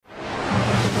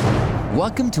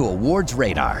Welcome to Awards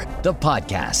Radar, the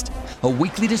podcast, a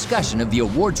weekly discussion of the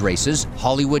awards races,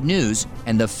 Hollywood news,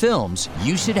 and the films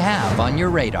you should have on your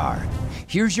radar.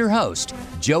 Here's your host,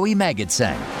 Joey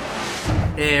Magidson.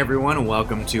 Hey everyone, and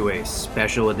welcome to a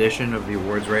special edition of the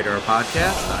Awards Radar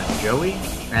podcast. I'm Joey,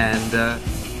 and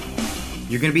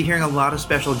you're going to be hearing a lot of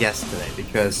special guests today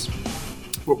because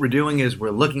what we're doing is we're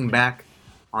looking back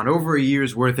on over a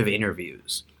year's worth of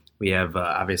interviews. We have,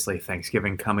 obviously,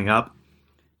 Thanksgiving coming up,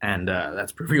 and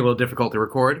that's proving a little difficult to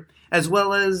record, as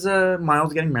well as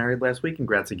Miles getting married last week.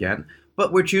 Congrats again.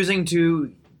 But we're choosing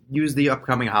to use the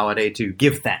upcoming holiday to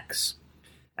give thanks,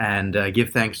 and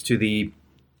give thanks to the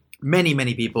many,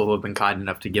 many people who have been kind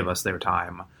enough to give us their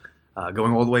time.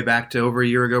 Going all the way back to over a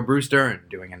year ago, Bruce Dern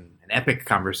doing an epic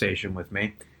conversation with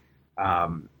me.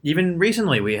 Even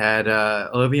recently, we had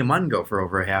Olivia Munn go for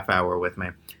over a half hour with me.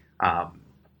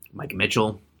 Mike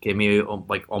Mitchell gave me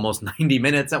like almost 90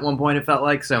 minutes at one point, it felt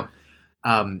like. So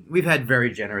we've had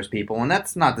very generous people, and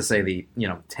that's not to say the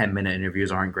 10-minute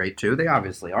interviews aren't great too. They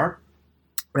obviously are.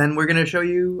 And we're going to show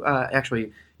you,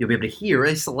 actually, you'll be able to hear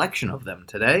a selection of them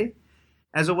today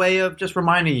as a way of just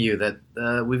reminding you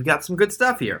that we've got some good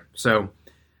stuff here. So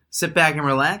sit back and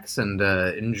relax and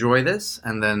enjoy this.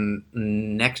 And then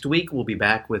next week, we'll be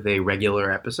back with a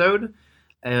regular episode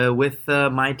with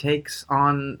my takes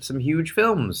on some huge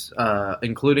films,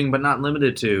 including but not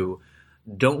limited to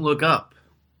Don't Look Up,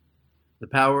 The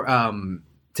Power,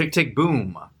 Tick, Tick,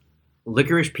 Boom,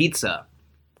 Licorice Pizza,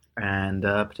 and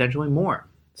potentially more.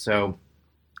 So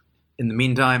in the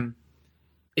meantime,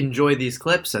 enjoy these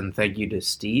clips, and thank you to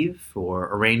Steve for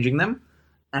arranging them.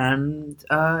 And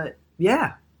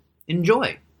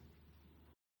enjoy.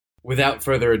 Without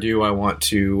further ado, I want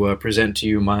to present to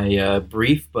you my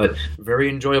brief but very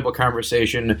enjoyable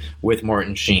conversation with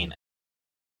Martin Sheen.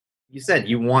 You said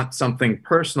you want something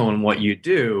personal in what you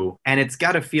do, and it's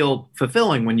got to feel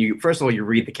fulfilling when you, first of all, you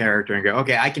read the character and go,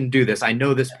 okay, I can do this. I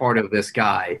know this part of this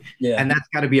guy. Yeah. And that's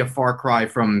got to be a far cry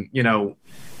from,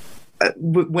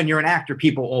 when you're an actor,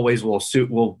 people always will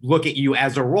look at you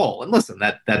as a role. And listen,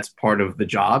 that's part of the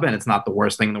job, and it's not the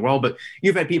worst thing in the world. But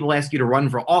you've had people ask you to run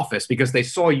for office because they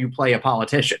saw you play a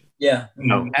politician. Yeah.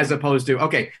 As opposed to,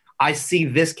 okay, I see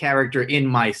this character in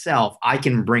myself. I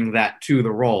can bring that to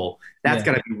the role. That's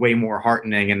got to be way more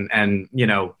heartening. And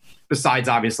besides,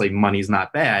 obviously, money's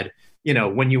not bad.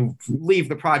 When you leave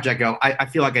the project, go, I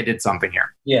feel like I did something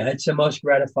here. Yeah, it's the most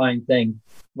gratifying thing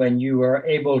when you are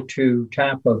able to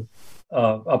tap a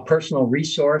personal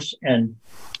resource and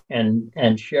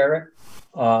share it.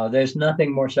 There's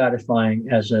nothing more satisfying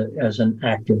as an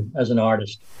actor, as an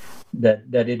artist, that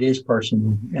it is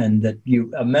personal, and that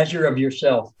a measure of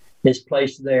yourself is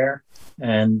placed there,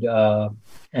 and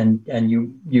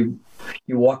you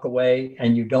walk away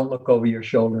and you don't look over your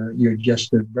shoulder. You're just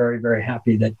very, very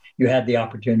happy that you had the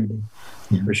opportunity.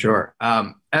 Yeah. For sure.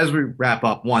 As we wrap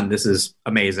up, this is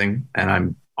amazing, and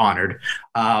I'm honored.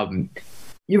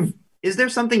 Is there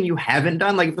something you haven't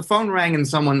done? Like if the phone rang and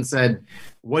someone said,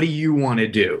 what do you want to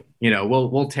do?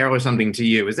 We'll tailor something to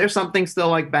you. Is there something still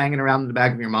like banging around in the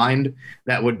back of your mind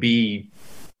that would be,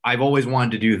 I've always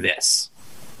wanted to do this?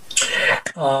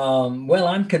 Well,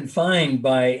 I'm confined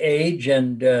by age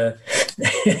and... I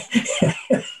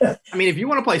mean, if you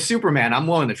want to play Superman, I'm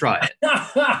willing to try it.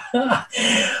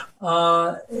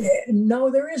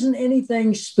 No, there isn't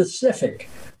anything specific.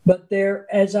 But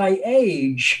as I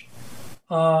age...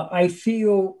 I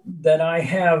feel that I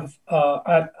have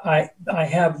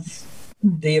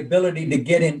the ability to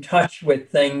get in touch with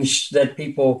things that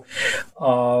people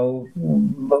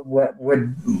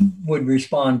would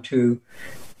respond to,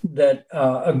 that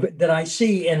I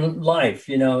see in life.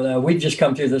 We've just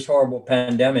come through this horrible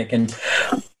pandemic, and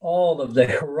all of the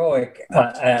heroic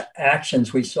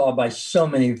actions we saw by so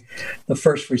many, the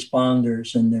first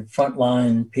responders and the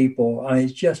frontline people.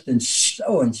 It's just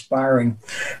so inspiring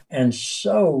and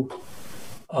so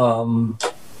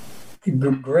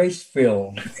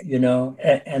grace-filled,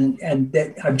 and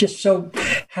that I'm just so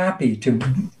happy to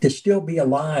still be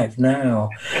alive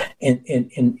now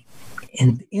in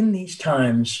these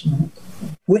times,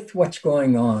 with what's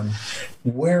going on,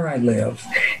 where I live,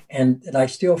 and that I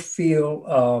still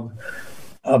feel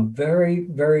a very,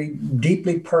 very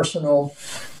deeply personal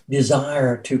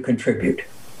desire to contribute.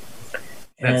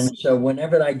 And so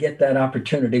whenever I get that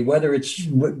opportunity, whether it's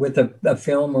with a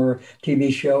film or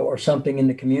TV show or something in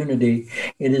the community,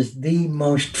 it is the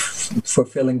most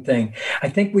fulfilling thing. I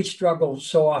think we struggle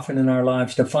so often in our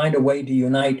lives to find a way to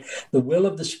unite the will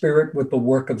of the spirit with the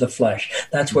work of the flesh.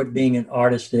 That's what being an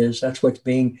artist is. That's what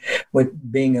being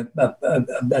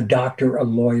a doctor, a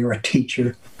lawyer, a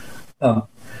teacher.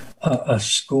 a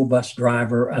school bus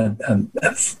driver, a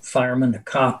fireman, a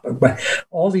cop,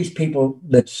 all these people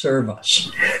that serve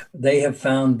us. They have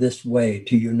found this way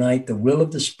to unite the will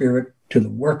of the Spirit to the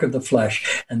work of the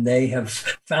flesh, and they have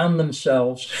found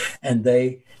themselves, and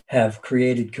they have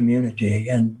created community.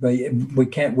 And we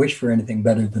can't wish for anything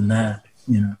better than that,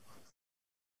 you know.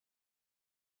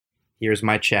 Here's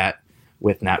my chat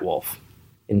with Nat Wolff.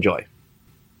 Enjoy.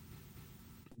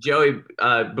 Joey,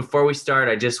 before we start,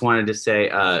 I just wanted to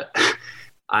say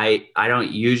I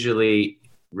don't usually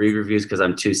read reviews because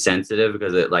I'm too sensitive,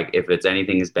 because if it's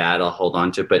anything is bad, I'll hold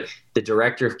on to it. But the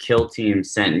director of Kill Team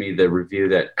sent me the review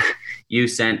that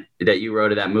you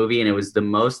wrote of that movie, and it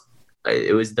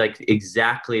was like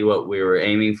exactly what we were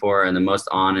aiming for and the most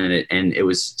on in it. And it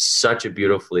was such a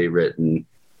beautifully written,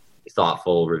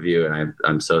 thoughtful review, and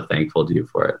I'm so thankful to you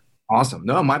for it. Awesome.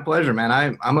 No, my pleasure, man.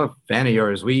 I'm a fan of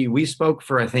yours. We spoke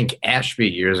for, I think, Ashby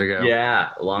years ago.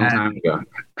 Yeah, a long time ago.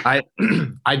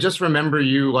 I just remember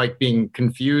you like being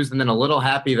confused and then a little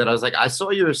happy that I was like, I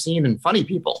saw your scene in Funny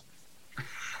People.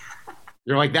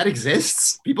 You're like, that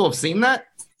exists? People have seen that?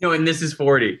 No, and This Is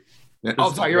 40.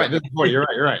 Oh, sorry, you're right. This is 40. You're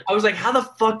right. I was like, how the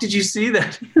fuck did you see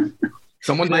that?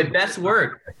 My best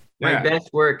work. My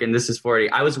best work, and This Is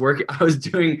 40. I was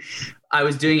doing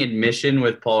admission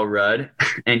with Paul Rudd,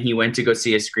 and he went to go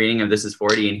see a screening of This Is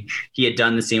 40, and he had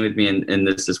done the scene with me in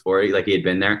This Is 40, like he had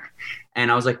been there.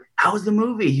 And I was like, how was the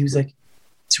movie? He was like,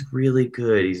 it's really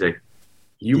good. He's like,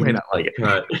 you may not like it.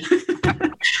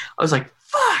 I was like,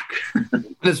 fuck.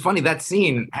 And it's funny, that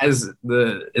scene has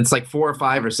it's like 4 or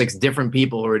 5 or 6 different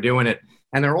people who are doing it,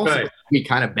 and they're also be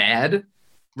kind of bad.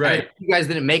 Right. You guys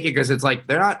didn't make it because it's like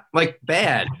they're not like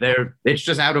bad. It's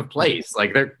just out of place.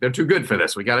 Like they're too good for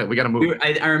this. We gotta move.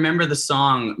 I remember the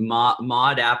song.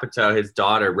 Maud Apatow, his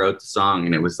daughter, wrote the song,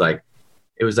 and it was like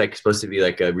supposed to be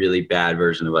like a really bad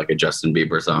version of like a Justin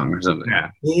Bieber song or something.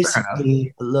 Yeah.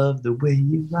 Basically, I love the way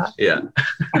you lie. Yeah.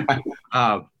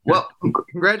 Well,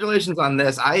 congratulations on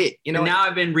this. Now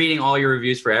I've been reading all your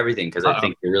reviews for everything because I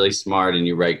think you're really smart and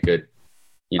you write good.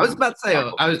 I was about to say,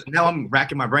 now I'm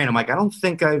racking my brain. I'm like, I don't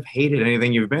think I've hated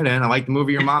anything you've been in. I like the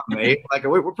movie your mom made. Like,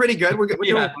 we're pretty good. We're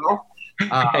doing well.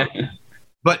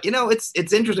 But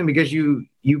it's interesting because you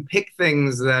pick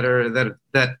things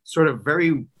that sort of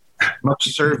very much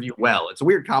serve you well. It's a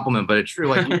weird compliment, but it's true.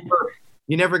 Like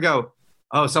you never go,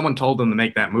 oh, someone told him to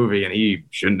make that movie and he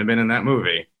shouldn't have been in that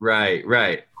movie. Right.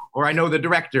 Or I know the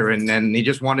director and then he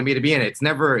just wanted me to be in it. It's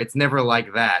never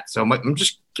like that. So I'm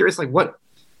just curious, like what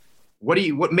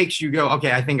makes you go,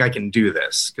 okay, I think I can do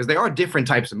this? Because they are different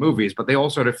types of movies, but they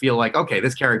all sort of feel like, okay,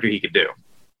 this character he could do.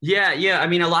 Yeah. I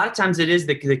mean, a lot of times it is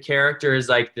the character is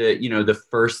like the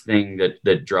first thing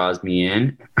that draws me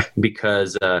in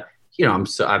because, I'm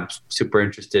super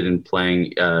interested in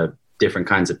playing different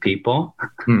kinds of people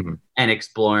and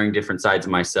exploring different sides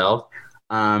of myself.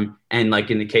 And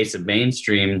like in the case of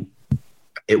Mainstream,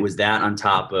 it was that on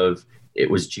top of, it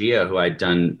was Gia, who I'd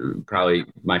done probably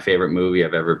my favorite movie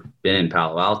I've ever been in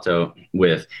Palo Alto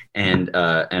with. And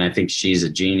I think she's a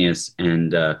genius.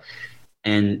 And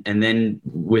then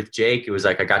with Jake, it was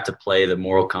like, I got to play the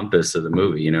moral compass of the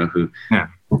movie,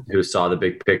 who saw the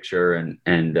big picture and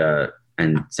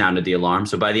sounded the alarm.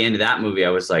 So by the end of that movie, I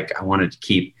was like, I wanted to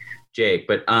keep Jake,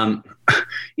 but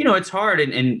it's hard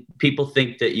and people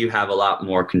think that you have a lot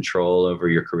more control over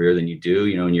your career than you do,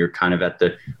 and you're kind of at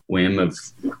the whim of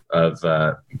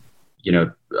the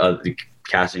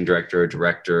casting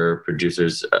director,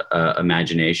 producer's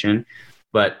imagination.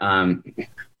 But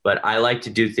I like to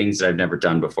do things that I've never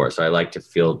done before. So I like to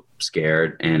feel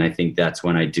scared. And I think that's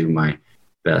when I do my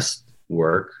best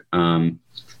work. I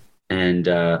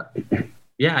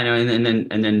know.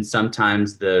 And then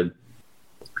sometimes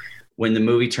when the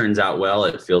movie turns out well,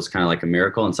 it feels kind of like a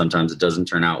miracle, and sometimes it doesn't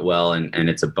turn out well, and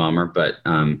it's a bummer. But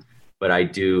I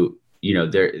do,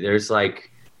 there's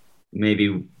like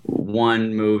maybe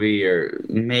one movie or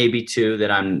maybe two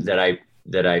that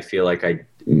I feel like I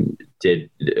did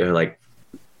like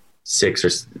 6 or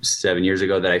 7 years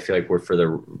ago that I feel like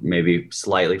were maybe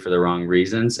slightly for the wrong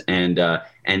reasons, and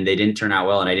they didn't turn out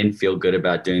well, and I didn't feel good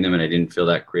about doing them, and I didn't feel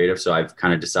that creative, so I've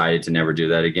kind of decided to never do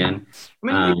that again.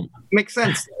 I mean, it makes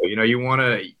sense though. You want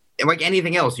to, like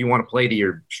anything else, you want to play to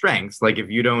your strengths. Like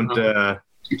if you don't,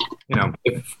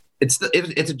 if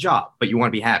it's a job, but you want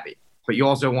to be happy, but you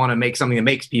also want to make something that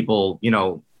makes people,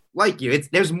 like you.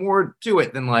 There's more to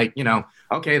it than like,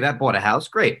 okay, that bought a house,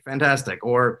 great, fantastic,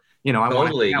 or. I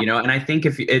totally, and I think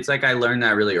if it's like I learned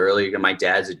that really early. My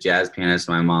dad's a jazz pianist.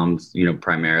 My mom's,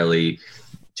 primarily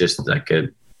just like a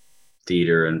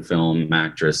theater and film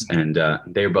actress. And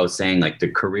they were both saying like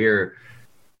the career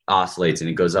oscillates and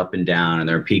it goes up and down and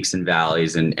there are peaks and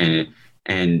valleys. And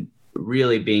and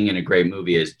really being in a great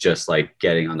movie is just like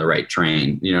getting on the right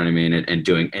train, you know what I mean? And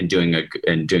doing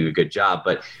a good job.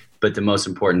 But the most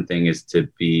important thing is to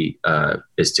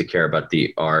care about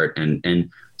the art. And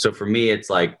so for me, it's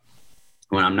like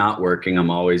when I'm not working, I'm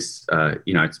always, I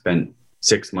spent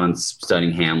 6 months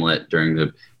studying Hamlet during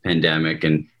the pandemic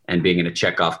and being in a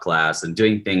Chekhov class and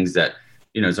doing things that,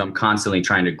 so I'm constantly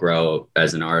trying to grow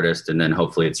as an artist, and then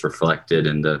hopefully it's reflected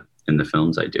in the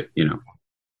films I do,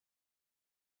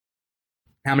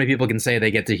 How many people can say they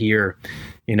get to hear,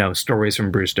 stories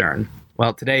from Bruce Dern?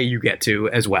 Well, today you get to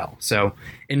as well. So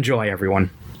enjoy, everyone.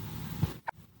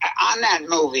 On that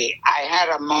movie, I had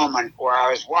a moment where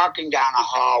I was walking down a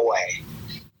hallway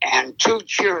and two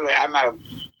cheerleaders. I'm a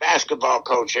basketball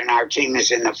coach and our team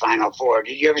is in the Final Four.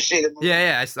 Did you ever see the movie?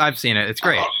 Yeah, I've seen it. It's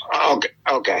great.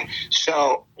 Okay.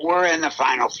 So we're in the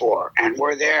Final Four and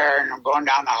we're there and I'm going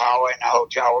down the hallway in the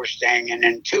hotel we're staying in,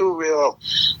 and two real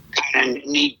kind of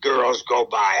neat girls go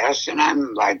by us, and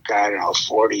I'm like,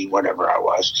 40, whatever I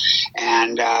was.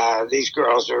 And these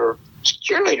girls are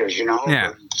cheerleaders,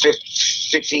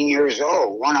 16 years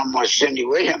old. One of them was Cindy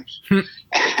Williams.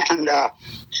 And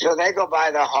so they go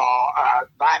by the hall,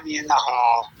 by me in the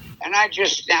hall, and I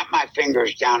just snap my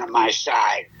fingers down at my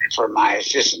side for my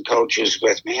assistant coaches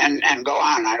with me and go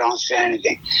on. I don't say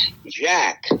anything.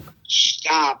 Jack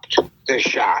stopped the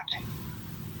shot.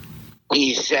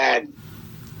 He said,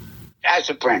 "That's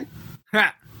a print."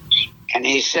 And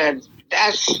he said,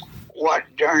 "That's what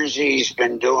Dernsy's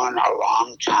been doing a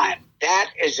long time.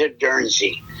 That is a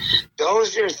Dernsy.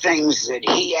 Those are things that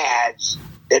he adds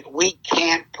that we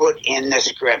can't put in the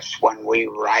scripts when we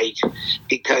write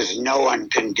because no one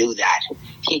can do that.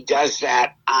 He does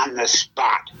that on the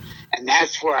spot." And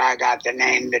that's where I got the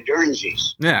name the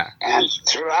Dernsys. Yeah. And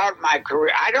throughout my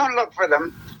career, I don't look for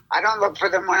them.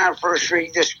 When I first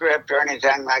read the script or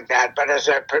anything like that. But as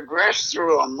I progress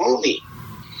through a movie,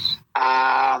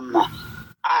 I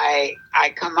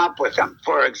come up with them.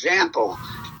 For example,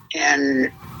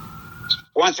 in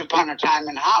Once Upon a Time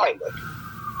in Hollywood,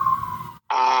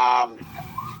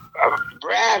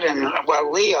 Brad and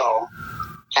Leo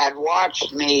had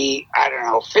watched me,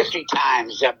 50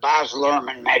 times. Baz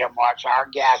Luhrmann made them watch our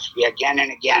Gatsby again and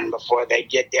again before they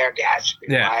did their Gatsby.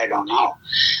 Yeah. I don't know.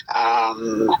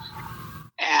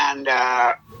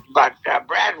 But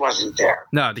Brad wasn't there.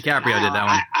 No, DiCaprio did that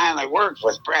one. I only worked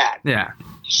with Brad. Yeah.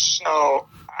 So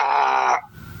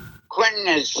Quentin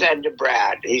has said to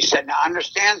Brad, he said, "Now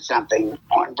understand something.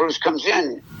 When Bruce comes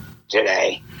in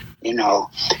today,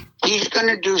 he's going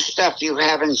to do stuff you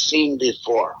haven't seen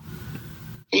before."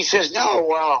 He says, "No,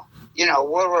 well,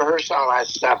 we'll rehearse all that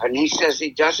stuff." And he says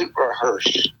he doesn't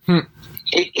rehearse.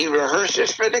 He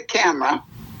rehearses for the camera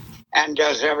and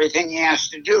does everything he has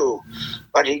to do,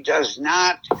 but he does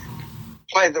not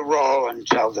play the role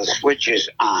until the switch is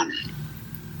on.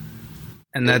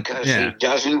 And that, because he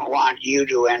doesn't want you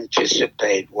to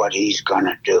anticipate what he's going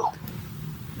to do.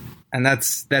 And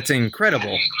that's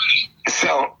incredible.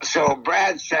 So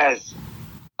Brad says,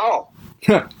 "Oh,"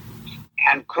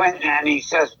 and Quentin, and he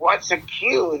says, "What's a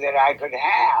cue that I could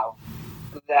have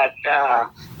that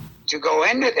to go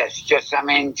into this?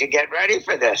 To get ready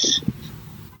for this."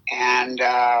 And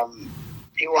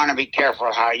you want to be careful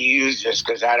how you use this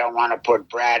because I don't want to put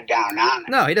Brad down on it.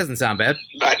 No, he doesn't sound bad.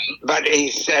 But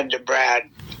he said to Brad,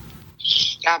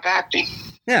 "Stop acting.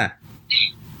 Yeah.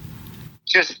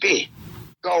 Just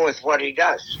go with what he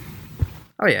does."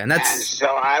 Oh yeah, and And so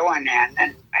I went in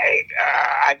and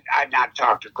I'd not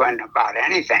talked to Quentin about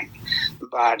anything,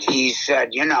 but he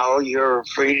said, "You're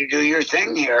free to do your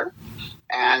thing here."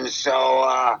 And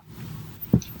so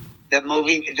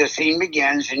the scene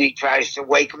begins, and he tries to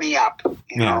wake me up,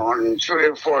 and 3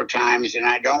 or 4 times, and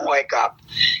I don't wake up.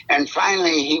 And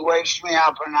finally, he wakes me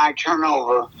up, and I turn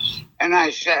over, and I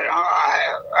said,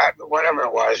 whatever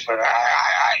it was, but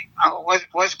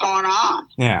what's going on?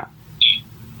 Yeah.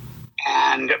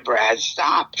 And Brad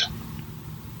stopped.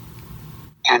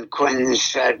 And Quentin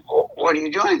said, "What are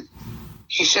you doing?"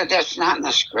 He said, "That's not in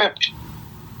the script."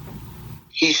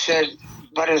 He said,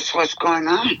 "But it's what's going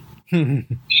on.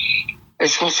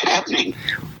 It's what's happening."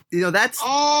 That's...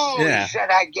 Oh, yeah. He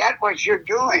said, "I get what you're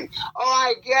doing." "Oh,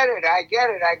 I get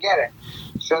it.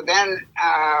 So then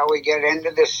we get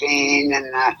into the scene,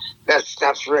 and that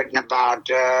stuff's written about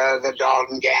the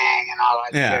Dalton gang and all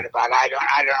that shit about I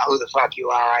don't know who the fuck you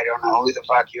are. I don't know who the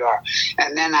fuck you are.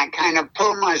 And then I kind of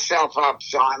pull myself up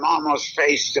so I'm almost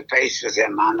face to face with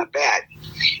him on the bed,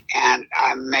 and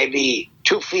I'm maybe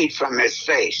 2 feet from his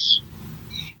face.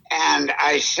 And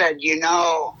I said,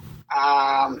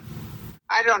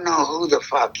 I don't know who the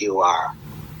fuck you are,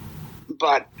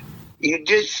 but you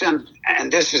did something,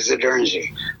 and this is the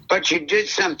Dernsy, But you did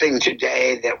something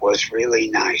today that was really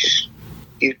nice.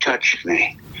 You touched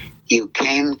me. You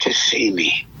came to see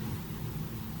me.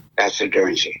 That's the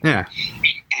Guernsey. Yeah.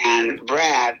 And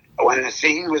Brad, when the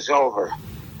scene was over,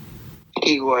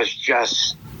 he was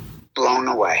just blown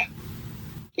away.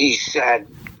 He said,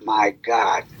 my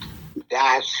God,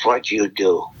 that's what you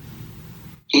do.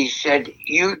 He said,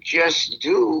 you just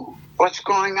do what's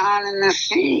going on in the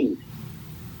scene.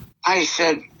 I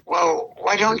said, well,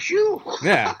 why don't you?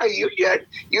 Yeah. You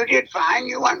did fine.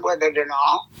 You went with it and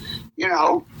all, you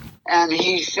know. And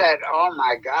he said, oh,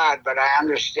 my God, but I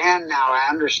understand now. I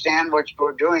understand what you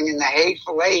were doing in The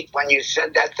Hateful Eight when you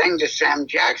said that thing to Sam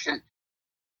Jackson.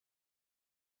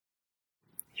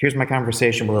 Here's my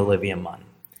conversation with Olivia Munn.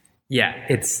 Yeah,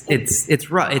 it's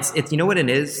rough. It's you know what it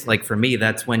is? Like, for me,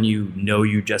 that's when you know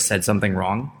you just said something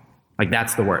wrong. Like,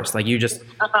 that's the worst. Like, you just,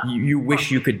 you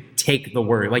wish you could take the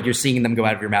word. Like, you're seeing them go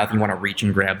out of your mouth and you want to reach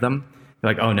and grab them.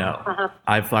 You're like, oh no,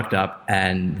 I've fucked up,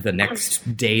 and the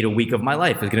next day to week of my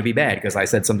life is going to be bad because I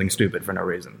said something stupid for no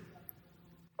reason.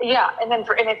 Yeah, and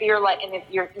if you're like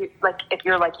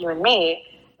you and me,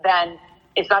 then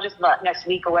it's not just next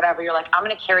week or whatever. You're like, I'm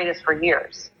going to carry this for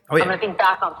years. Oh, yeah. I'm going to think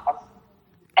back on this,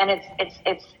 and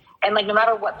it's and like no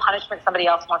matter what punishment somebody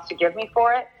else wants to give me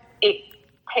for it, it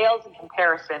pales in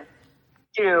comparison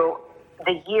to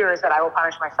the years that I will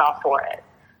punish myself for it.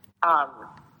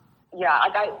 Yeah,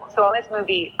 so on this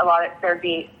movie, there'd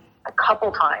be a couple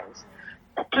times,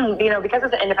 you know, because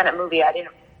it's an independent movie,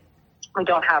 we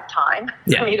don't have time.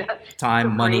 Yeah,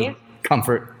 time, money,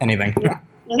 comfort, anything. Yeah,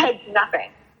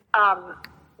 nothing.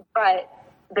 But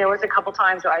there was a couple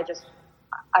times where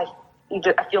I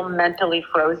feel mentally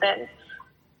frozen,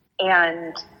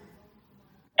 and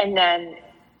then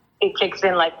it kicks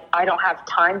in like I don't have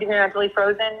time to be mentally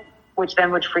frozen, which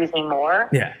then would freeze me more.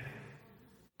 Yeah,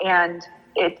 and.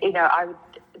 I would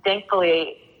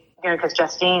thankfully, because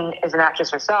Justine is an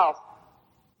actress herself,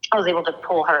 I was able to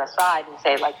pull her aside and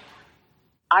say, like,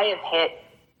 I have hit,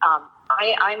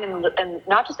 I'm in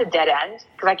not just a dead end,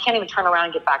 because I can't even turn around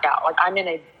and get back out. Like, I'm in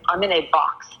a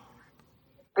box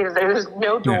because there's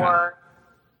no door.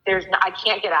 Yeah. I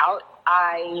can't get out.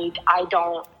 I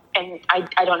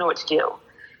don't know what to do.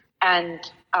 And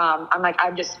I'm like,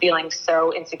 I'm just feeling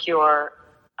so insecure.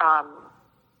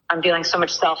 I'm feeling so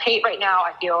much self-hate right now.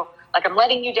 I feel like I'm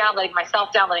letting you down, letting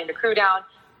myself down, letting the crew down.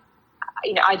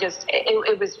 You know, I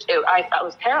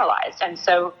was paralyzed. And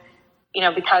so, you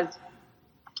know, because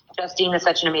Justine is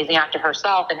such an amazing actor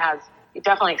herself and has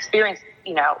definitely experienced,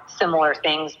 you know, similar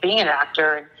things being an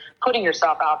actor and putting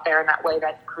yourself out there in that way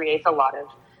that creates a lot of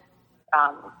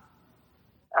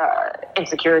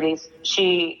insecurities.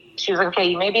 She was like, okay,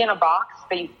 you may be in a box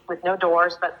with no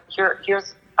doors, but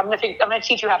here's I'm going to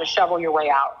teach you how to shovel your way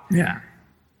out. Yeah.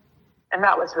 And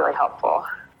that was really helpful.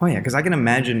 Oh, yeah, because I can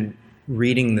imagine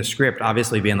reading the script,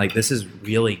 obviously being like, this is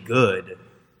really good,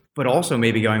 but also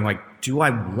maybe going like, do I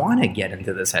want to get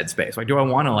into this headspace? Like, do I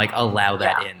want to like allow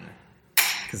that in?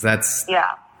 Because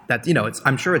that, you know,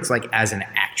 I'm sure it's like as an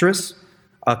actress,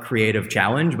 a creative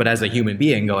challenge, but as a human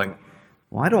being going,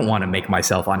 well, I don't want to make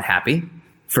myself unhappy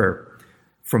for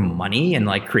money and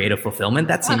like creative fulfillment.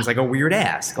 That seems like a weird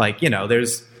ask. Like, you know,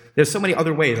 there's so many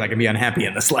other ways I can be unhappy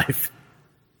in this life.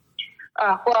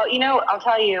 Well, you know, I'll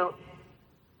tell you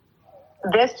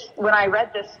when I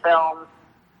read this film,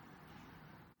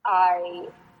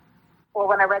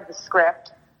 when I read the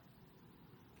script,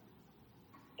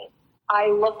 I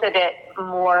looked at it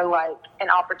more like an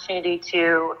opportunity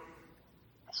to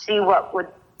see what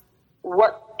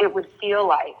it would feel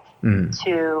like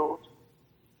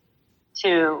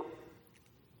to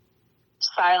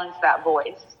silence that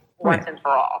voice once and for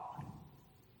all.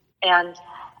 And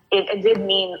it did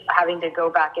mean having to go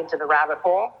back into the rabbit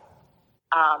hole.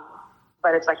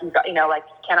 But it's like, you know, like,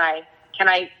 can I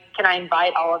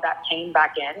invite all of that pain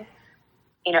back in?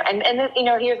 You know, and you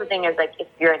know, here's the thing is like, if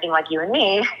you're anything like you and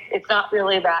me, it's not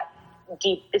really that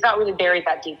deep. It's not really buried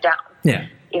that deep down. Yeah.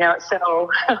 You know, so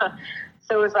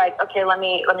it was like, okay, let's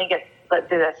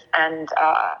do this. And,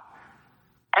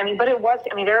 but there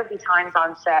would be times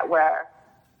on set where,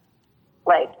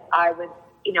 like, I would,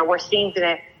 you know, where scenes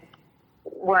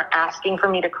weren't asking for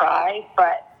me to cry,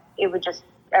 but it would just,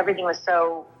 everything was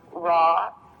so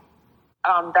raw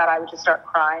that I would just start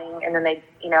crying. And then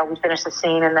we'd finish the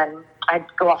scene, and then I'd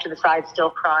go off to the side still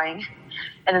crying.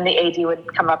 And then the AD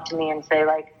would come up to me and say,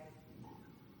 like,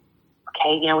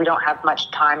 okay, you know, we don't have much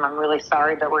time. I'm really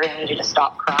sorry, but we're going to need you to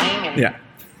stop crying and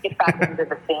get back into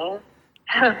the scene.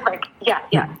 Like,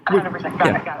 100%.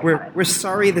 Got it. We're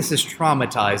sorry this is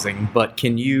traumatizing, but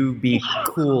can you be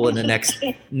cool in the next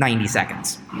 90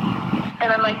 seconds?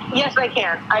 And I'm like, yes, I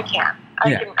can. I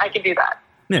can do that.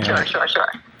 Yeah. Sure.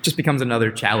 Just becomes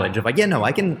another challenge of like, yeah, no,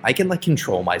 I can like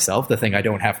control myself. The thing I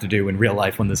don't have to do in real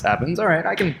life when this happens. All right,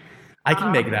 I can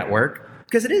make that work.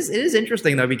 Because it is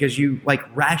interesting though, because you like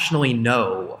rationally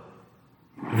know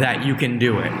that you can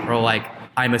do it, or like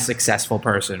I'm a successful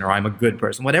person, or I'm a good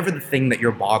person, whatever the thing that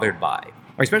you're bothered by.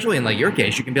 Or especially in like your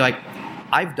case, you can be like,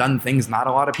 I've done things not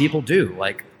a lot of people do.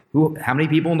 Like how many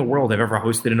people in the world have ever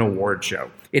hosted an award show?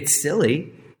 It's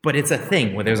silly, but it's a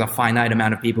thing where there's a finite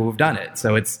amount of people who've done it.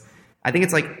 So I think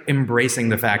it's like embracing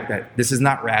the fact that this is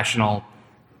not rational.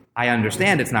 I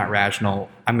understand it's not rational.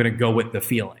 I'm going to go with the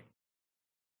feeling.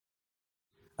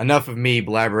 Enough of me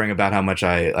blabbering about how much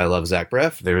I love Zach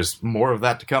Braff. There's more of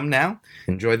that to come now.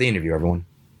 Enjoy the interview, everyone.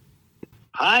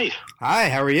 Hi. Hi,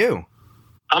 how are you?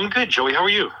 I'm good, Joey. How are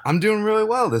you? I'm doing really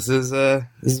well. This is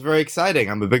very exciting.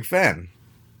 I'm a big fan.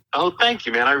 Oh, thank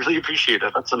you, man. I really appreciate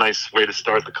that. That's a nice way to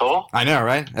start the call. I know,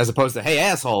 right? As opposed to, hey,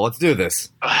 asshole, let's do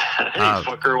this. Hey,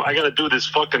 fucker, I got to do this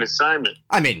fucking assignment.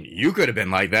 I mean, you could have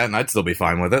been like that, and I'd still be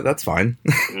fine with it. That's fine.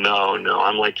 No,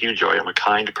 I'm like you, Joey. I'm a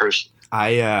kind person.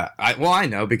 I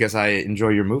know because I enjoy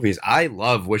your movies. I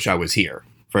love Wish I Was Here,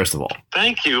 first of all.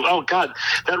 Thank you. Oh, God.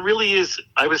 That really is.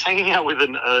 I was hanging out with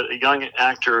a young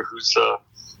actor who's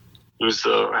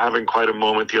having quite a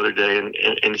moment the other day,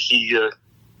 and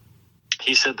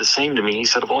he said the same to me. He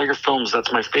said, of all your films,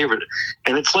 that's my favorite.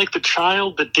 And it's like the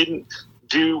child that didn't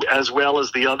do as well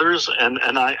as the others. And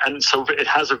so it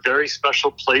has a very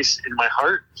special place in my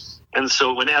heart. And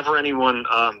so whenever anyone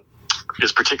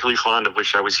is particularly fond of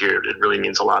Wish I Was Here, it really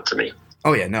means a lot to me.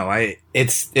 Oh yeah, no,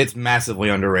 it's massively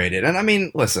underrated. And I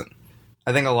mean, listen,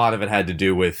 I think a lot of it had to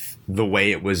do with the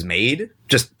way it was made.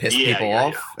 Just pissed people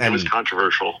off. Yeah. And it was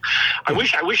controversial. I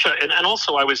wish, and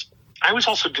also I was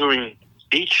also doing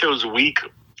 8 shows a week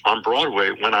on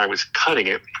Broadway when I was cutting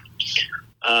it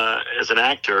as an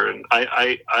actor, and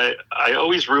I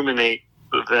always ruminate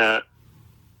that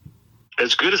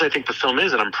as good as I think the film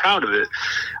is, and I'm proud of it,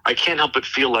 I can't help but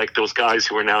feel like those guys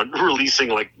who are now releasing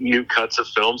like new cuts of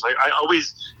films.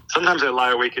 Sometimes I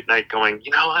lie awake at night going,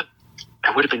 you know what?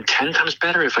 It would have been 10 times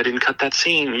better if I didn't cut that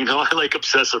scene. You know, I like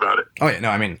obsess about it. Oh yeah, no,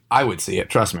 I mean, I would see it.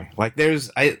 Trust me. Like,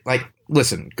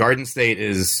 listen, Garden State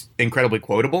is incredibly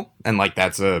quotable, and like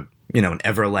that's an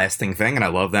everlasting thing, and I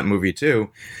love that movie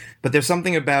too. But there's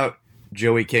something about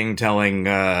Joey King telling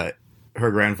her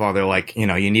grandfather, like,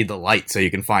 you need the light so you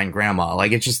can find grandma.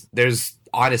 Like, it's just, there's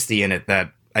honesty in it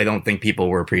that I don't think people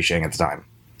were appreciating at the time.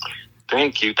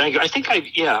 Thank you. I think I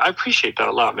appreciate that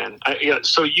a lot, man.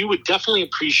 So you would definitely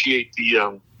appreciate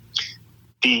the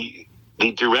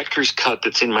director's cut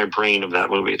that's in my brain of that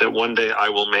movie that one day I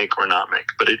will make or not make,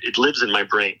 but it lives in my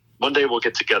brain. One day we'll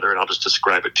get together and I'll just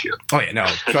describe it to you. Oh yeah, no,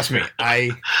 trust me.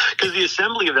 Because the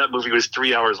assembly of that movie was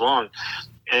 3 hours long,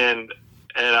 and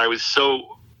I was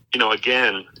so,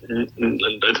 again,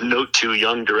 note to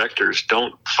young directors,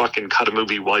 don't fucking cut a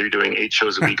movie while you're doing 8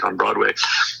 shows a week on Broadway.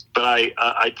 But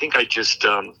I think I just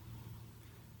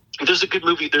there's a good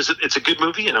movie. It's a good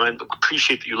movie, and I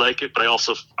appreciate that you like it. But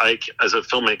I as a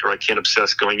filmmaker, I can't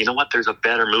obsess going, you know what? There's a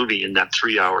better movie in that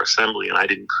 3-hour assembly, and I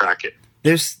didn't crack it.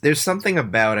 There's something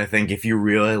about, I think, if you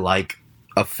really like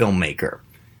a filmmaker,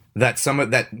 that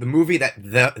the movie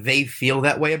that they feel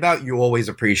that way about, you always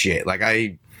appreciate. Like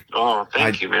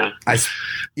thank you, man. Thank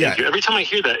you. Every time I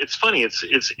hear that, it's funny. It's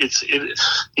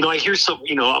I hear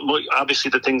obviously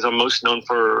the things I'm most known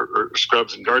for are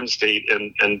Scrubs and Garden State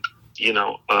and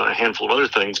a handful of other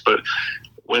things. But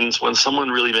when someone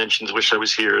really mentions Wish I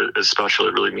Was Here as special,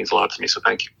 it really means a lot to me. So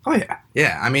thank you. Oh yeah.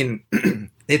 Yeah. I mean,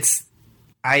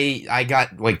 I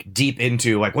got like deep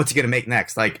into like, what's he going to make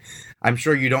next? Like, I'm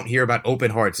sure you don't hear about Open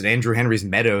Hearts and Andrew Henry's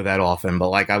Meadow that often, but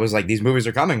like, I was like, these movies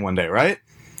are coming one day, right?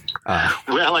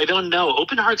 Well, I don't know.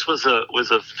 Open Hearts was a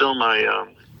film a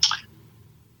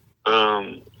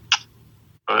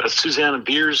Susanna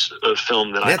Biers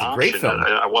film that I optioned. Great film.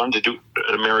 I wanted to do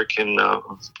an American,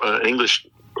 an English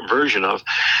version of.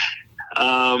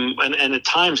 And at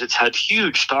times it's had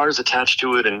huge stars attached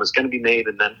to it and was going to be made.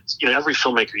 And then, every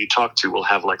filmmaker you talk to will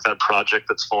have like that project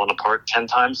that's fallen apart 10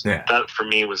 times. Yeah. That for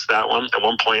me was that one. At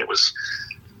one point it was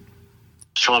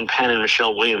Sean Penn and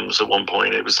Michelle Williams at one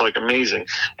point. It was like amazing.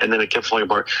 And then it kept falling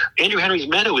apart. Andrew Henry's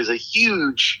Meadow is a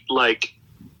huge, like,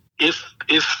 if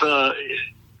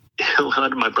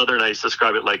my brother and I used to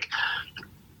describe it like,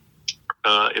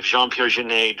 if Jean-Pierre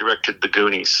Jeunet directed The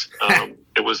Goonies,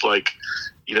 it was like,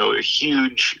 a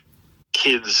huge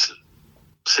kids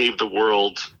save the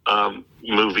world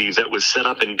movie that was set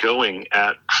up and going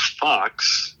at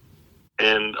Fox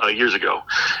and years ago,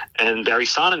 and Barry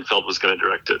Sonnenfeld was going to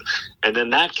direct it, and then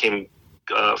that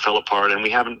fell apart, and we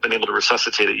haven't been able to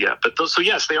resuscitate it yet. But so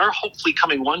yes, they are hopefully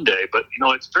coming one day. But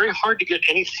it's very hard to get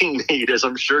anything made, as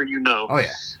I'm sure you know. Oh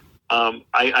yeah.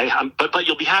 But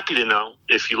you'll be happy to know,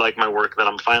 if you like my work, that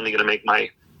I'm finally going to make my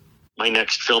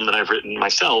next film that I've written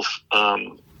myself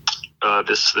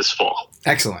this fall.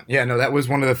 Excellent. Yeah, no, that was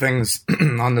one of the things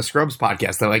on the Scrubs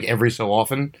podcast that like every so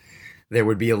often there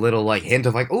would be a little like hint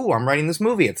of like, oh, I'm writing this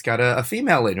movie. It's got a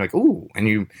female lead. Like, ooh, and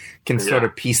you can sort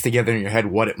of piece together in your head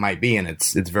what it might be, and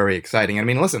it's very exciting. I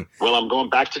mean, listen. Well, I'm going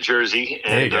back to Jersey,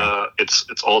 and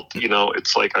it's all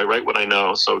it's like I write what I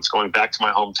know, so it's going back to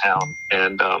my hometown,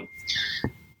 and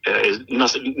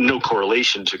no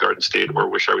correlation to Garden State or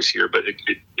Wish I Was Here, but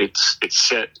it's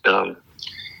set.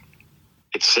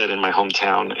 It's set in my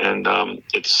hometown, and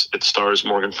it stars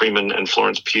Morgan Freeman and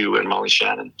Florence Pugh and Molly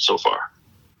Shannon so far.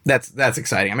 That's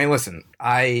exciting. I mean, listen,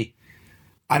 I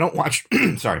don't watch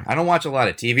I don't watch a lot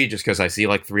of TV just because I see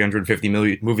like 350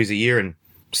 movies a year, and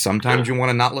sometimes you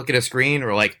want to not look at a screen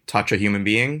or like touch a human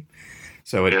being,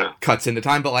 so it cuts into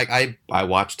time. But like I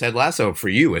watched Ted Lasso for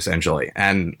you essentially,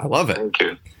 and I love it. Thank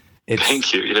you.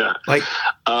 Thank you. Yeah. Like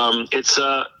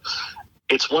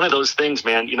it's one of those things,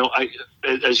 man.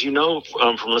 As you know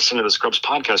from listening to the Scrubs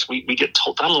podcast, we get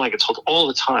told. I get told all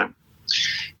the time.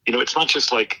 It's not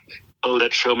just like, oh,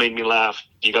 that show made me laugh,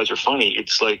 you guys are funny.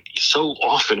 It's like so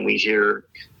often we hear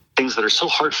things that are so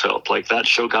heartfelt, like that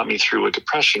show got me through a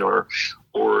depression, or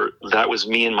that was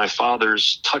me and my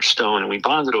father's touchstone and we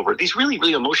bonded over it. These really,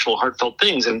 really emotional, heartfelt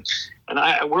things. And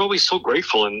we're always so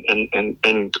grateful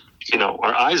and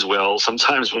our eyes well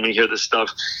sometimes when we hear this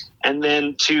stuff. And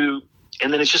then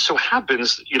it just so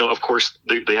happens, of course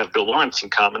they have Bill Lawrence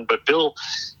in common, but Bill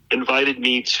invited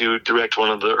me to direct one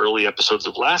of the early episodes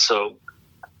of Lasso.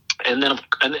 And then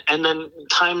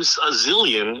times a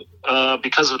zillion,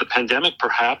 because of the pandemic,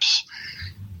 perhaps,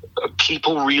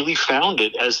 people really found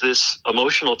it as this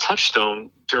emotional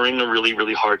touchstone during a really,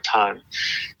 really hard time.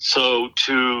 So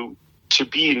to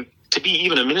be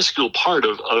even a minuscule part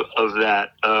of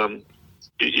that,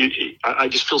 I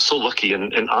just feel so lucky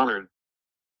and honored.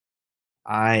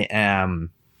 I am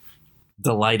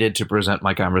delighted to present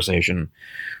my conversation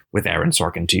with Aaron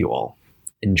Sorkin to you all.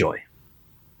 Enjoy.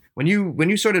 When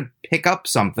you sort of pick up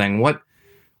something, what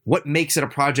makes it a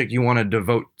project you want to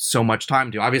devote so much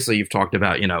time to? Obviously, you've talked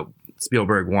about,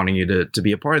 Spielberg wanting you to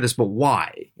be a part of this, but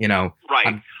why?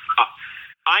 Right.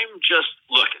 I'm just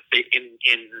look in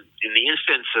the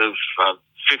instance of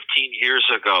 15 years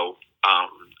ago,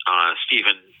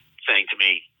 Stephen saying to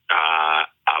me,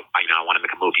 I want to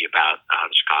make a movie about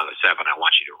the Chicago 7. I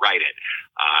want you to write it.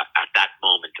 At that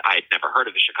moment, I had never heard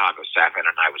of the Chicago 7,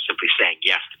 and I was simply saying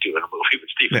yes to doing a movie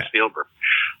with Steven Spielberg.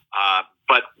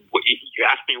 But you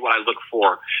asked me what I look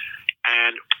for,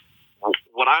 and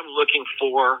what I'm looking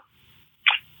for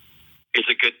is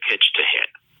a good pitch to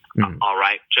hit. All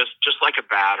right, just like a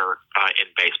batter in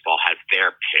baseball has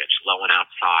their pitch, low and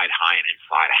outside, high and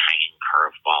inside, a hanging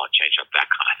curveball, a changeup,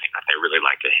 that kind of thing that they really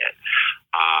like to hit.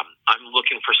 I'm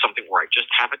looking for something where I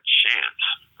just have a chance,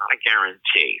 not a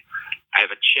guarantee. I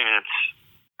have a chance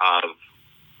of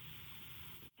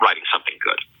writing something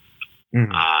good.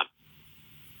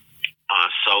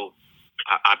 So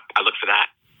I look for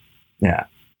that. Yeah.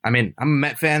 I mean, I'm a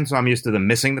Met fan, so I'm used to them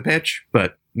missing the pitch,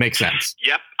 but makes sense.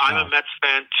 Yep, I'm a Mets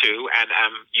fan too, and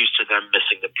I'm used to them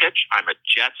missing the pitch. I'm a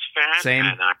Jets fan, Same.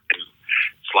 And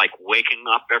it's like waking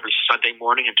up every Sunday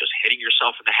morning and just hitting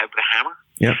yourself in the head with a hammer.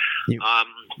 Yep.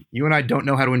 You and I don't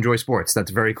know how to enjoy sports.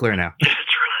 That's very clear now. That's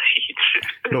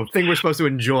right. The thing we're supposed to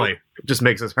enjoy just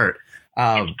makes us hurt.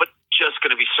 But just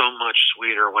going to be so much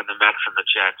sweeter when the Mets and the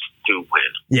Jets do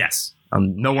win. Yes.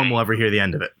 No one will ever hear the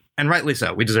end of it, and rightly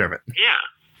so. We deserve it.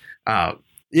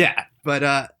 Yeah. But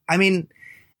I mean,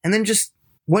 and then just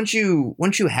once you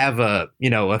have a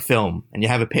film and you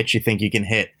have a pitch you think you can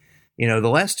hit, the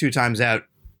last two times out,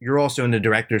 you're also in the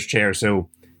director's chair, so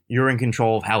you're in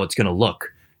control of how it's going to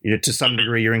look. To some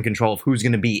degree, you're in control of who's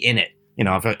going to be in it.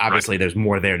 Obviously there's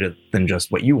more there than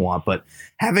just what you want, but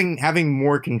having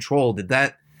more control, does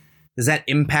that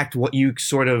impact what you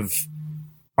sort of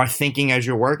are thinking as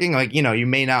you're working? Like, you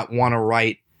may not want to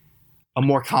write a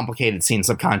more complicated scene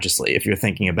subconsciously if you're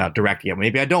thinking about directing it.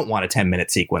 Maybe I don't want a 10-minute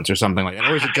sequence or something like that.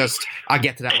 Or is it just, I'll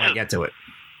get to that when I get to it?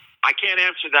 I can't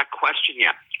answer that question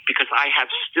yet because I have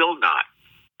still not.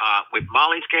 With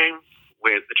Molly's Game,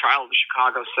 with The Trial of the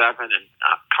Chicago 7, and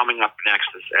coming up next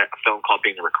is a film called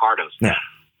Being the Ricardos. Yeah.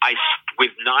 I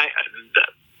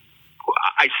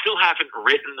still haven't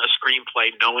written a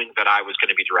screenplay knowing that I was going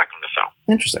to be directing the film.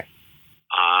 Interesting.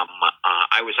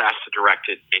 I was asked to direct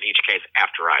it in each case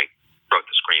after I wrote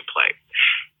the screenplay.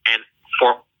 And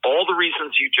for all the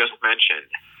reasons you just mentioned,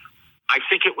 I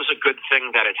think it was a good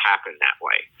thing that it happened that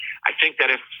way. I think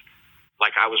that if,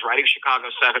 like, I was writing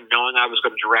Chicago 7, knowing I was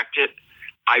going to direct it,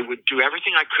 I would do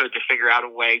everything I could to figure out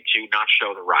a way to not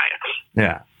show the riots.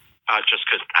 Yeah. Just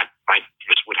because I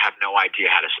just would have no idea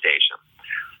how to stage them.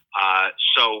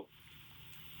 So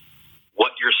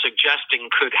what you're suggesting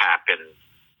could happen,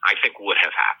 I think would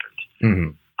have happened.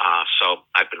 Mm-hmm. So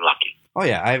I've been lucky. Oh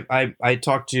yeah, I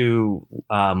talked to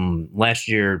last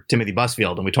year Timothy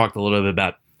Busfield, and we talked a little bit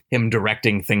about him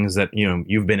directing things that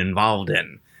you've been involved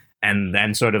in, and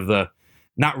then sort of the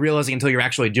not realizing until you're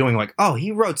actually doing, like, oh,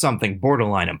 he wrote something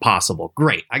borderline impossible.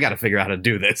 Great, I got to figure out how to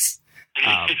do this.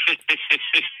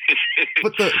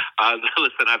 But listen,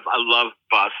 I love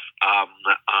Bus,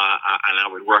 and I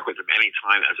would work with him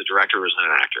anytime as a director or as an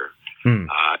actor.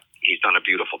 He's done a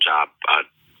beautiful job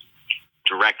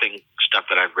directing stuff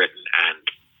that I've written and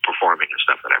performing and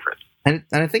stuff that I've written.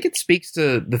 And I think it speaks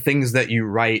to the things that you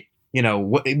write.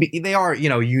 They are,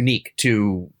 unique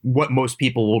to what most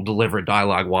people will deliver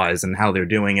dialogue-wise and how they're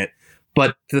doing it.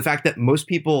 But to the fact that most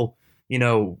people,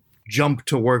 jump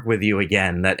to work with you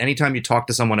again, that anytime you talk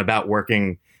to someone about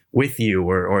working with you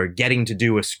or getting to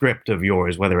do a script of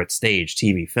yours, whether it's stage,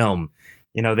 TV, film,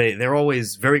 they're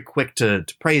always very quick to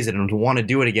praise it and to want to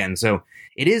do it again. So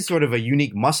it is sort of a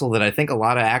unique muscle that I think a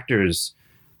lot of actors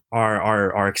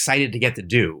are excited to get to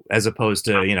do, as opposed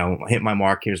to, hit my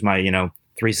mark, here's my,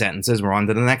 3 sentences, we're on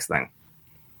to the next thing.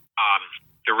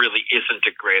 There really isn't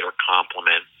a greater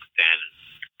compliment than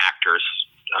actors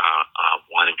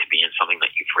wanting to be in something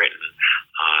that you've written,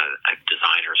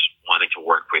 designers wanting to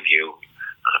work with you,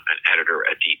 an editor,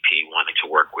 a DP wanting to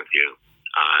work with you.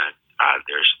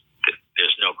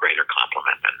 There's no greater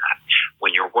compliment than that.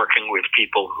 When you're working with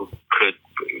people who could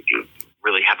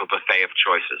really have a buffet of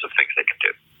choices of things they can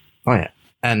do. Oh yeah,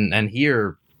 and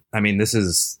here, I mean, this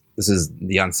is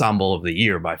the ensemble of the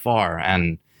year by far,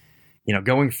 and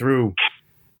going through,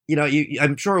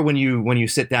 I'm sure when you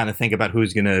sit down and think about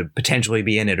who's going to potentially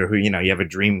be in it, or who you have a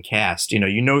dream cast,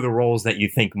 the roles that you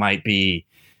think might be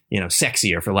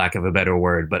sexier, for lack of a better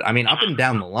word. But I mean, up and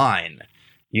down the line,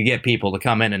 you get people to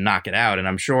come in and knock it out, and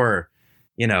I'm sure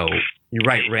you're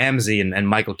right. Ramsey and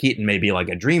Michael Keaton may be like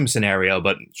a dream scenario,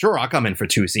 but sure, I'll come in for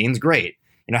 2 scenes. Great.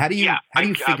 How do you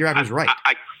figure out who's right?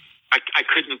 I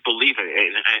couldn't believe it,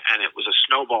 and it was a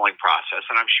snowballing process.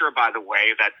 And I'm sure, by the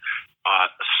way, that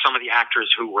some of the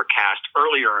actors who were cast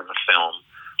earlier in the film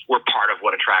were part of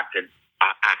what attracted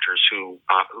actors who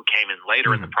came in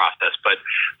later in the process. But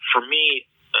for me,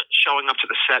 showing up to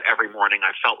the set every morning,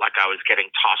 I felt like I was getting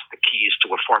tossed the keys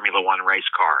to a Formula One race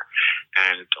car,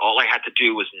 and all I had to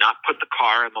do was not put the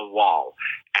car in the wall,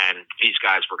 and these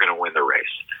guys were going to win the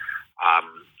race.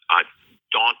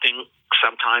 Daunting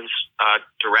sometimes,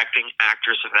 directing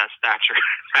actors of that stature.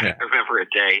 I remember a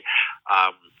day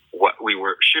we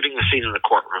were shooting the scene in the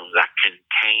courtroom that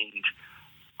contained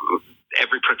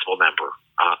every principal member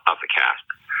of the cast,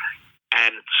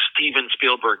 and Steven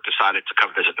Spielberg decided to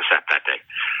come visit the set that day.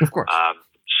 Of course.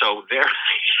 So there,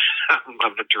 I'm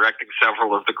directing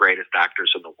several of the greatest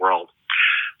actors in the world,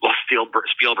 while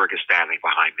Spielberg is standing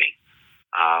behind me,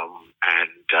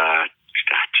 and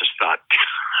I just thought,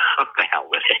 what the hell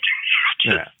with it?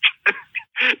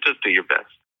 Just do your best.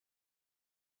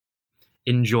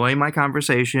 Enjoy my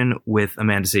conversation with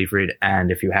Amanda Seyfried,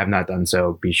 and if you have not done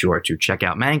so, be sure to check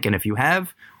out Mank, and if you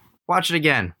have, watch it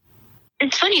again.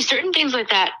 It's funny, certain things like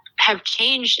that have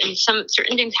changed, and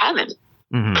certain things haven't.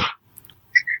 Mm-hmm.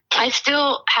 I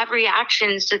still have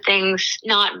reactions to things,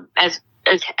 not as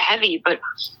heavy, but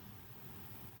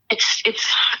it's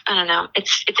I don't know.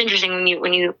 It's interesting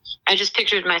when you I just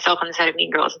pictured myself on the set of Mean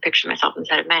Girls and pictured myself on the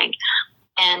set of Mank,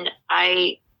 and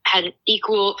I had an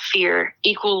equal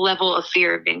level of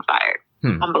fear of being fired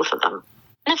on both of them. Isn't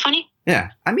that funny? Yeah.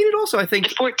 I mean, it also, I think,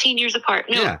 14 years apart.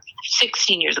 No,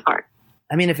 16 years apart.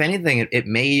 I mean, if anything, it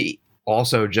may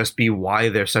also just be why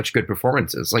they're such good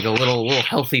performances. Like a little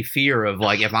healthy fear of,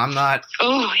 like, if I'm not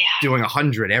doing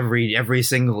 100 every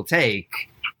single take,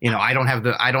 I don't have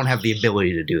the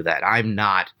ability to do that. I'm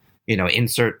not,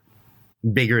 insert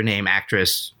bigger name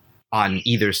actress on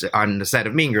the set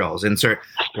of Mean Girls.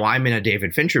 I'm in a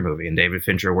David Fincher movie, and David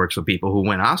Fincher works with people who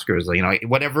win Oscars.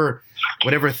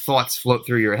 Whatever thoughts float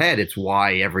through your head, it's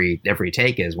why every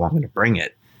take is, well, I'm going to bring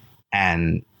it,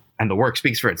 and the work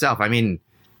speaks for itself. I mean,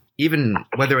 even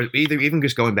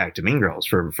just going back to Mean Girls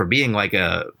for being like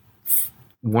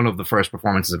one of the first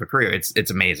performances of a career, it's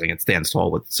amazing. It stands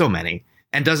tall with so many,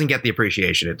 and doesn't get the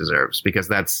appreciation it deserves, because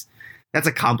that's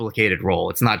a complicated role.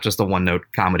 It's not just a one-note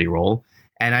comedy role.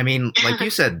 And I mean, like you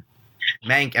said,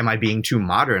 Mank, am I being too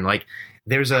modern? Like,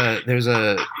 there's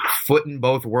a foot in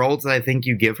both worlds that I think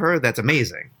you give her that's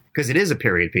amazing. because it is a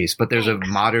period piece, but there's a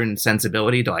modern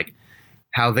sensibility to like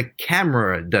how the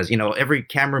camera does, every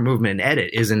camera movement and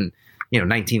edit isn't,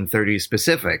 1930s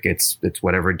specific. It's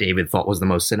whatever David thought was the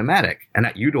most cinematic, and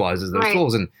that utilizes those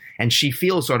tools. And she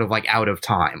feels sort of like out of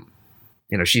time.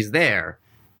 She's there,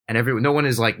 and no one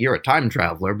is like, you're a time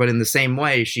traveler, but in the same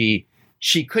way, she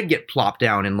could get plopped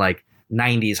down in like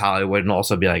 90s Hollywood and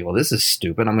also be like, well, this is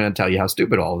stupid. I'm going to tell you how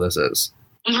stupid all this is.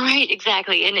 Right,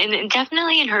 exactly. And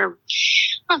definitely in her,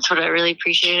 that's what I really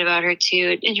appreciate about her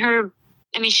too.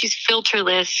 She's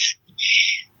filterless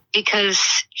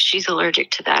because she's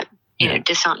allergic to that,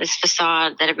 dishonest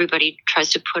facade that everybody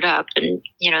tries to put up. And,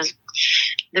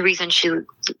 the reason she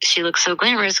looks so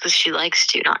glamorous because she likes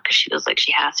to, not because she feels like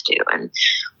she has to. And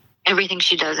everything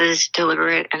she does is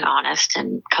deliberate and honest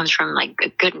and comes from like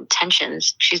good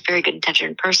intentions. She's a very good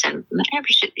intentioned person.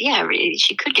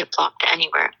 She could get plopped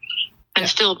anywhere and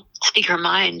still speak her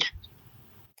mind.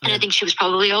 And I think she was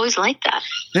probably always like that.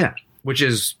 Yeah. Which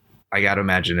is, I got to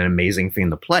imagine, an amazing thing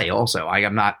to play also.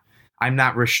 I'm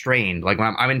not restrained. Like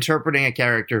when I'm interpreting a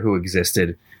character who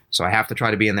existed, so I have to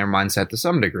try to be in their mindset to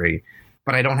some degree,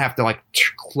 but I don't have to like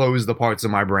close the parts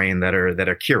of my brain that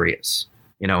are curious,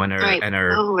 and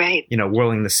are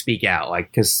willing to speak out,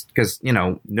 like because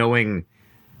knowing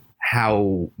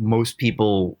how most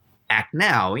people act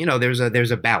now, there's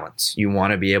a balance. You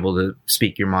want to be able to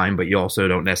speak your mind, but you also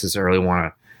don't necessarily want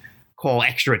to call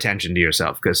extra attention to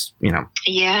yourself because,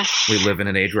 yes, we live in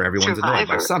an age where everyone's annoyed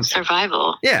by something.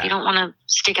 Survival. Yeah. You don't want to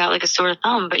stick out like a sore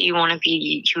thumb, but you want to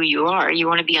be who you are. You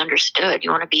want to be understood.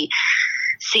 You want to be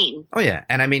seen. Oh, yeah.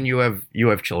 And I mean, you have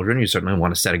children. You certainly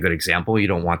want to set a good example. You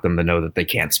don't want them to know that they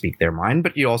can't speak their mind,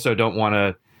 but you also don't want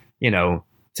to,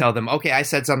 tell them, okay, I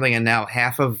said something and now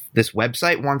half of this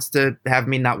website wants to have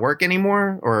me not work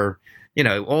anymore. Or,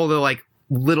 all the like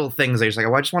little things that you're just like,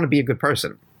 oh, I just want to be a good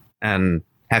person and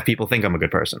have people think I'm a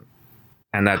good person.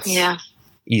 And that's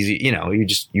easy.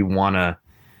 You want to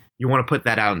put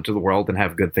that out into the world and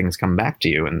have good things come back to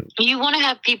you. And you want to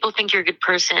have people think you're a good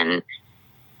person,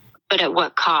 but at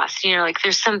what cost? Like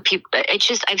there's some people,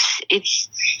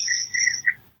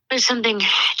 there's something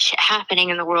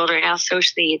happening in the world right now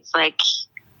socially. It's like,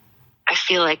 I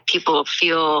feel like people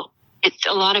feel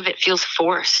a lot of it feels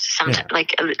forced sometimes. Yeah.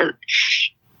 Like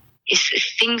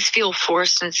things feel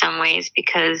forced in some ways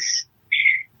because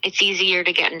it's easier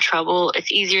to get in trouble.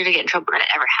 It's easier to get in trouble than it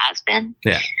ever has been.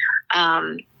 Yeah.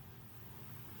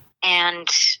 And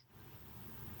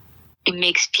it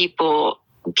makes people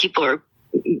are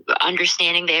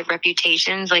understanding they have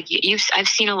reputations. Like I've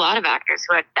seen a lot of actors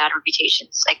who had bad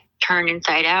reputations, like turn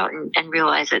inside out and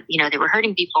realize that, they were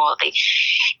hurting people. They,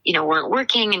 weren't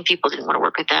working and people didn't want to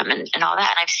work with them and all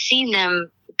that. And I've seen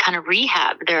them kind of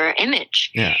rehab their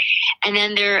image. Yeah. And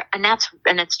then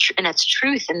that's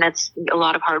truth. And that's a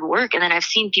lot of hard work. And then I've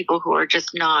seen people who are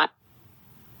just not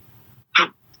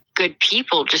good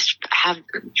people just have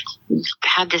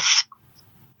this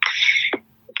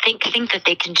think that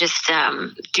they can just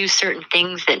do certain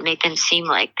things that make them seem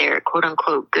like they're quote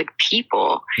unquote good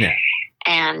people. Yeah.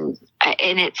 And I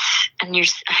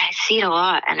see it a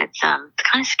lot, and it's kind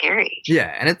of scary.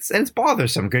 Yeah, and it's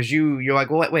bothersome because you're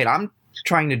like, well, wait, I'm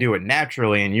trying to do it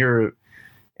naturally, and you're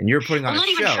putting on a show. I'm not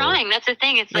even trying. That's the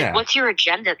thing. It's like, what's your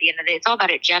agenda at the end of the day? It's all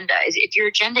about agenda. If your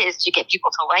agenda is to get people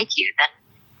to like you, then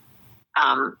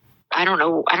I don't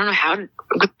know how.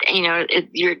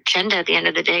 Your agenda at the end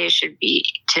of the day should be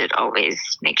to always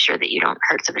make sure that you don't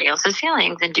hurt somebody else's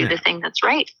feelings and do the thing that's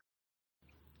right.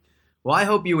 Well, I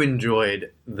hope you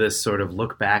enjoyed this sort of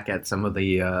look back at some of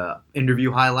the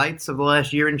interview highlights of the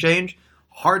last year and change.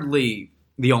 Hardly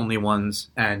the only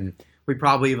ones, and we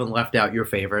probably even left out your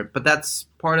favorite, but that's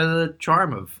part of the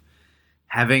charm of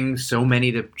having so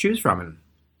many to choose from. And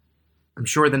I'm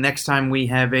sure the next time we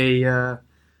have a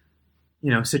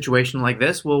situation like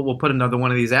this, we'll put another one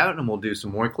of these out and we'll do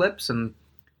some more clips. And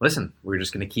listen, we're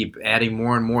just going to keep adding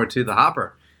more and more to the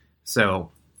hopper. So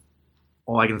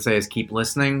all I can say is keep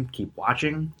listening, keep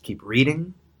watching, keep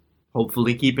reading,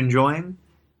 hopefully keep enjoying.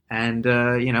 And,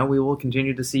 we will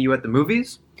continue to see you at the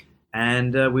movies.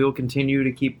 And we will continue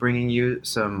to keep bringing you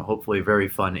some hopefully very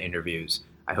fun interviews.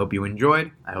 I hope you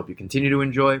enjoyed. I hope you continue to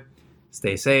enjoy.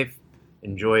 Stay safe.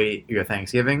 Enjoy your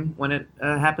Thanksgiving when it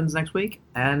happens next week.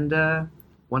 And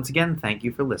once again, thank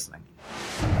you for listening.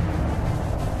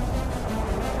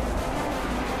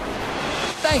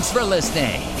 Thanks for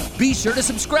listening. Be sure to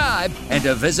subscribe and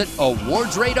to visit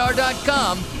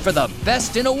awardsradar.com for the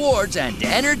best in awards and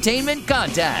entertainment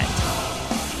content.